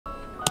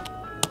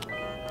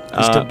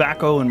There's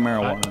tobacco and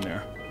marijuana in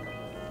there.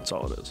 That's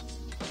all it is.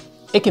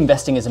 Ick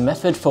investing is a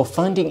method for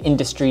finding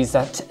industries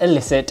that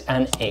elicit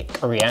an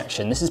ick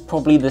reaction. This is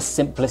probably the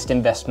simplest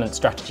investment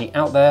strategy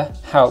out there.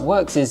 How it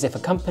works is if a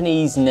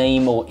company's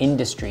name or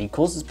industry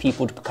causes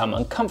people to become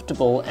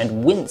uncomfortable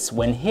and wince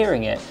when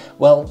hearing it,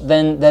 well,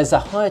 then there's a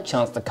higher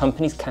chance the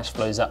company's cash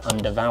flows are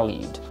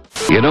undervalued.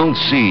 You don't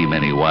see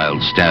many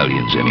wild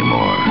stallions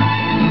anymore.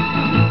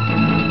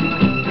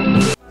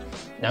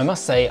 Now I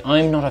must say,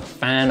 I'm not a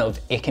fan of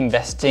ick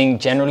investing,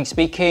 generally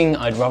speaking.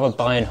 I'd rather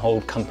buy and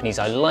hold companies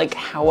I like.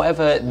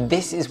 However,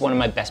 this is one of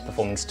my best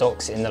performing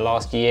stocks in the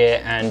last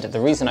year, and the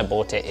reason I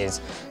bought it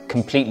is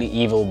completely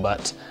evil,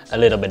 but a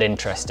little bit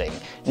interesting.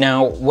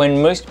 Now,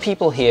 when most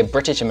people hear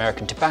British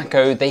American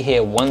Tobacco, they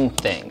hear one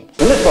thing.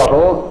 In this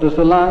bottle, there's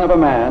the lung of a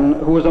man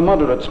who was a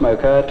moderate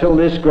smoker till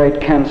this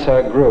great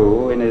cancer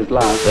grew in his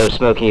lungs. Though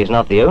smoking is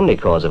not the only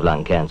cause of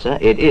lung cancer,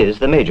 it is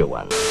the major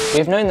one.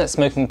 We've known that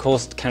smoking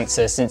caused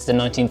cancer since the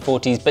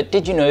 1940s, but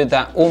did you know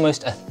that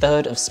almost a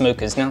third of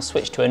smokers now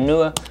switch to a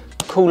newer,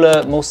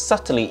 cooler, more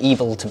subtly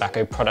evil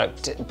tobacco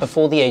product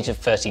before the age of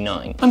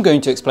 39? I'm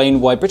going to explain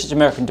why British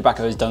American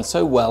Tobacco has done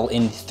so well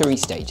in 3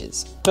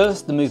 stages.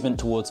 First, the movement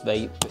towards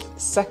vape.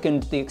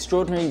 Second, the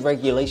extraordinary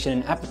regulation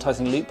and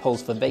advertising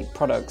loopholes for vape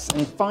products.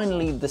 And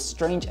finally, the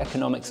strange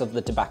economics of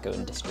the tobacco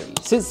industry.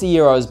 Since the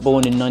year I was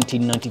born in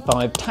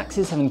 1995,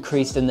 taxes have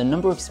increased and the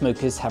number of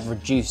smokers have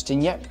reduced,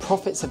 and yet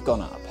profits have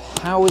gone up.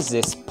 How is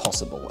this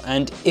possible?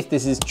 And if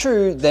this is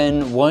true,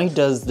 then why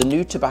does the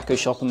new tobacco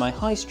shop on my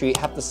high street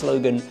have the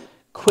slogan,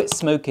 "Quit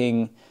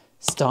smoking,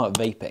 start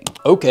vaping"?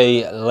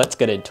 Okay, let's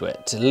get into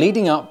it.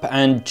 Leading up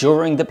and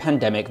during the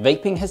pandemic,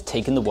 vaping has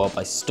taken the world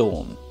by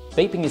storm.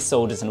 Vaping is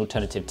sold as an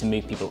alternative to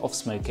move people off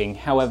smoking.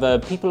 However,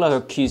 people are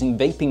accusing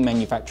vaping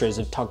manufacturers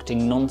of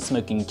targeting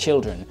non-smoking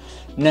children.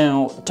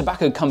 Now,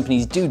 tobacco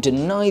companies do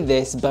deny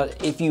this,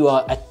 but if you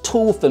are at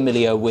all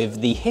familiar with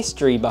the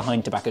history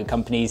behind tobacco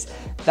companies,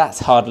 that's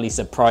hardly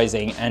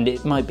surprising, and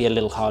it might be a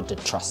little hard to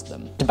trust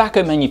them.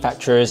 Tobacco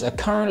manufacturers are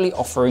currently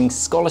offering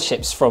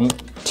scholarships from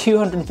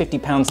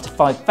 £250 to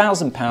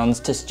 £5,000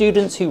 to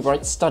students who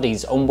write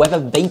studies on whether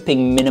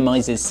vaping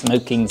minimises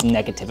smoking's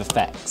negative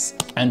effects.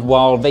 And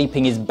while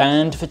vaping is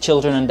banned for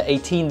children under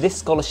 18, this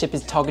scholarship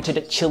is targeted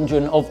at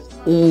children of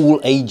all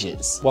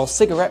ages. While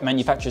cigarette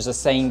manufacturers are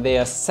saying they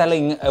are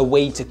selling a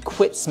way to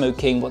quit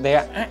smoking, what they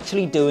are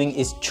actually doing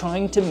is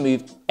trying to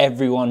move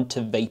everyone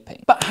to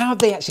vaping. But how have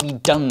they actually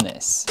done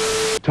this?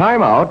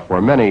 Time out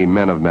for many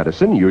men of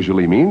medicine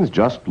usually means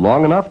just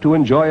long enough to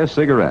enjoy a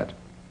cigarette.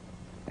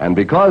 And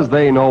because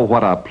they know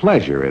what a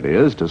pleasure it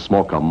is to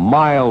smoke a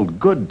mild,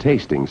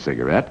 good-tasting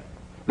cigarette,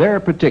 they're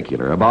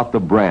particular about the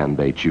brand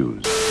they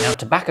choose. Now,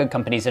 tobacco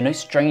companies are no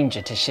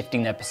stranger to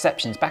shifting their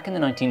perceptions. Back in the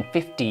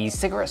 1950s,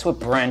 cigarettes were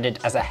branded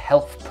as a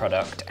health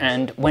product,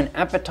 and when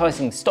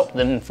advertising stopped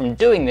them from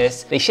doing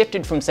this, they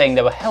shifted from saying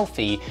they were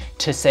healthy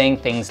to saying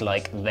things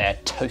like they're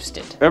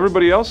toasted.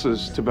 Everybody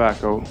else's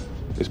tobacco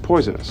is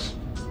poisonous.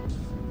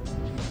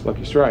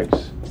 Lucky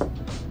Strikes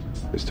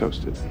is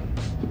toasted.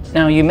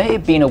 Now, you may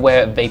have been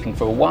aware of vaping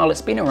for a while.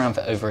 It's been around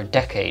for over a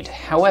decade.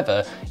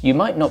 However, you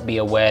might not be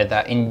aware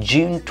that in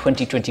June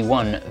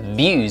 2021,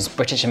 Vuse,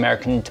 British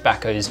American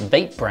Tobacco's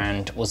vape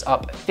brand, was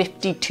up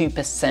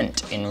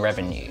 52% in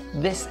revenue.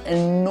 This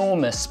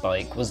enormous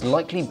spike was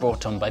likely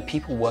brought on by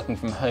people working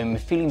from home,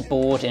 feeling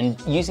bored and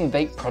using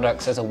vape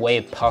products as a way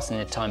of passing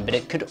their time, but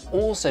it could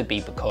also be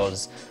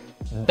because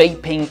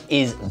vaping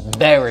is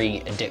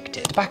very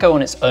addictive. Tobacco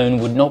on its own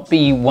would not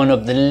be one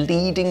of the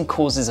leading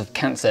causes of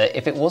cancer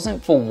if it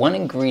wasn't for one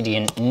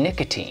ingredient,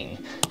 nicotine,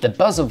 the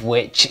buzz of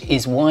which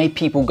is why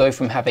people go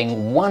from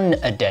having 1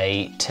 a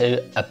day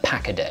to a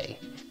pack a day.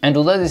 And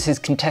although this is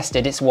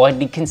contested, it's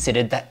widely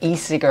considered that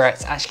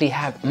e-cigarettes actually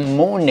have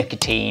more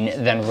nicotine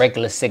than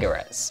regular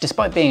cigarettes.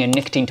 Despite being a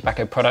nicotine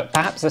tobacco product,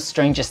 perhaps the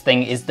strangest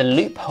thing is the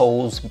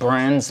loopholes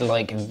brands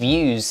like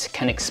Vuse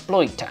can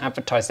exploit to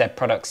advertise their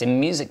products in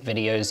music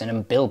videos and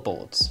on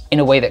billboards, in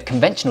a way that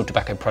conventional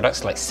tobacco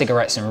products like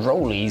cigarettes and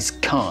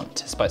rollies can't.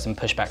 Despite some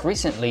pushback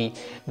recently,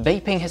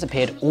 vaping has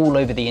appeared all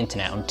over the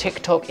internet on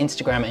TikTok,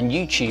 Instagram and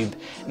YouTube,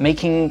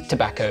 making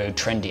tobacco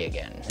trendy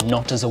again.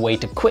 Not as a way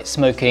to quit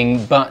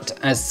smoking, but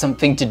as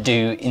something to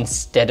do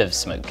instead of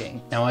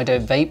smoking. Now, I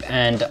don't vape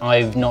and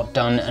I've not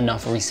done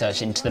enough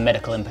research into the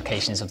medical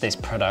implications of this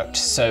product,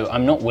 so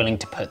I'm not willing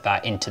to put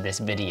that into this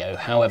video.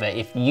 However,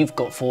 if you've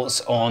got thoughts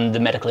on the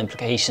medical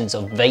implications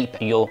of vape,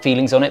 your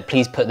feelings on it,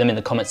 please put them in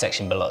the comment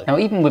section below. Now,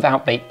 even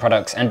without vape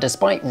products and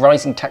despite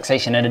rising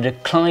taxation and a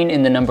decline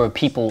in the number of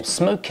people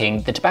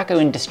smoking, the tobacco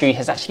industry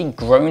has actually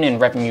grown in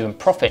revenue and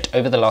profit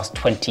over the last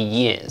 20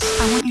 years.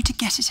 I want you to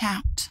get it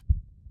out.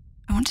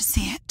 I want to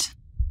see it.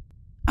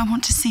 I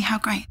want to see how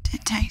great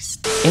it tastes.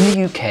 In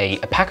the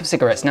UK, a pack of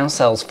cigarettes now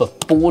sells for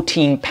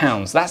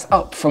 £14. That's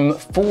up from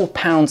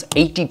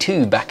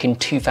 £4.82 back in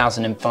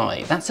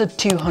 2005. That's a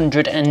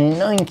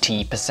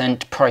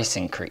 290% price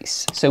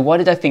increase. So why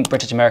did I think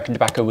British American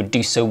Tobacco would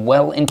do so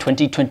well in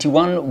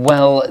 2021?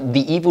 Well,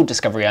 the evil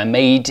discovery I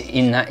made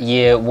in that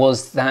year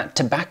was that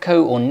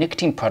tobacco or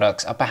nicotine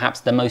products are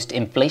perhaps the most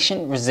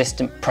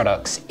inflation-resistant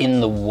products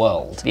in the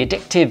world. The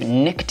addictive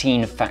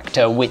nicotine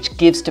factor, which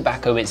gives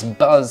tobacco its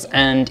buzz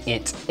and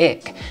its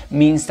ick,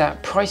 means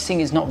that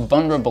pricing is not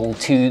vulnerable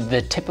to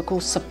the typical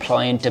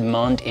supply and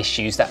demand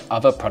issues that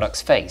other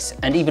products face.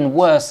 And even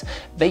worse,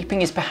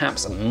 vaping is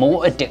perhaps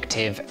more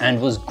addictive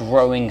and was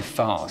growing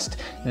fast.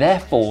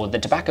 Therefore, the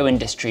tobacco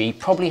industry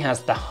probably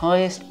has the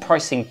highest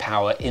pricing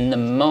power in the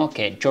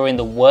market during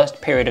the worst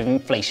period of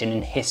inflation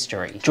in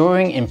history.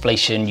 During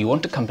inflation, you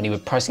want a company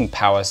with pricing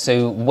power,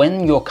 so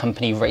when your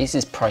company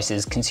raises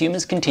prices,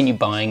 consumers continue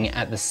buying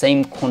at the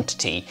same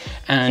quantity,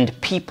 and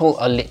people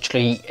are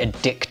literally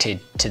addicted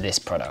to this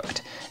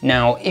product.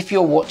 Now, if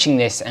you're watching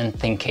this and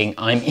thinking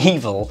I'm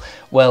evil,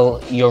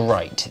 well, you're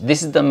right.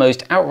 This is the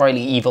most outrightly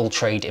evil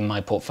trade in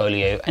my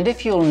portfolio, and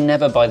if you'll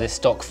never buy this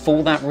stock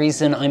for that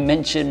reason I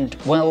mentioned,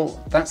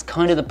 well, that's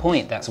kind of the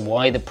point. That's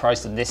why the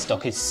price of this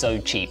stock is so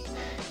cheap.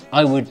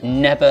 I would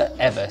never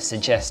ever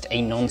suggest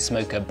a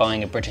non-smoker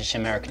buying a British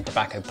American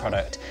Tobacco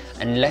product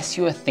unless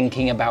you are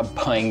thinking about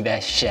buying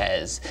their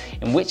shares,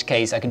 in which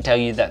case I can tell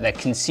you that their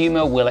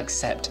consumer will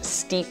accept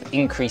steep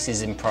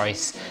increases in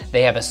price,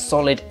 they have a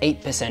solid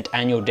 8%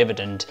 annual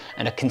dividend,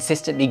 and are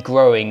consistently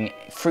growing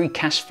free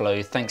cash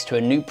flow thanks to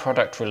a new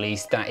product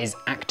release that is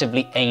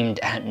actively aimed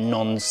at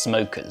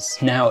non-smokers.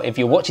 Now, if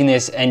you're watching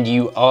this and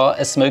you are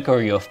a smoker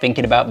or you're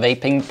thinking about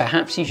vaping,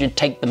 perhaps you should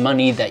take the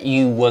money that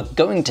you were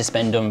going to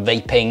spend on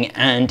vaping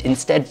and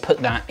instead put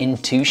that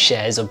into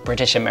shares of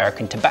British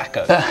American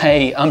Tobacco. But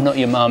hey, I'm not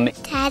your mum.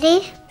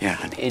 Daddy? Yeah,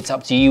 honey. It's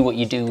up to you what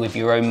you do with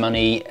your own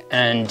money,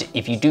 and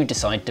if you do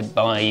decide to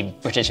buy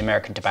British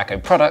American Tobacco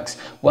products,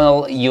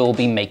 well, you'll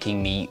be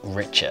making me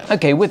richer.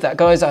 Okay, with that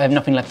guys, I have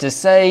nothing left to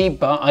say,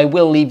 but I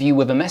will leave you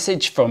with a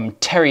message from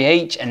Terry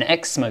H, an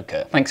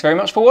ex-smoker. Thanks very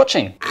much for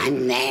watching.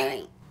 I'm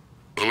Mary,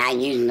 and I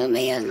used to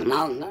be a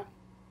smoker.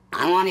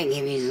 I want to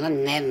give you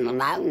some tips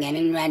about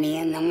getting ready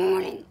in the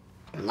morning.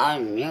 Brush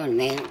your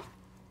teeth,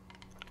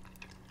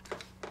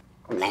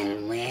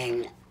 then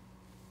wig,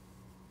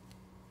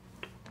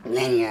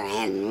 then your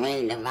head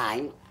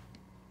redefined,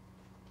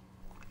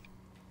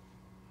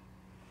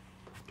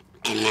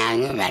 and now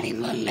you're ready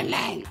for the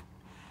day.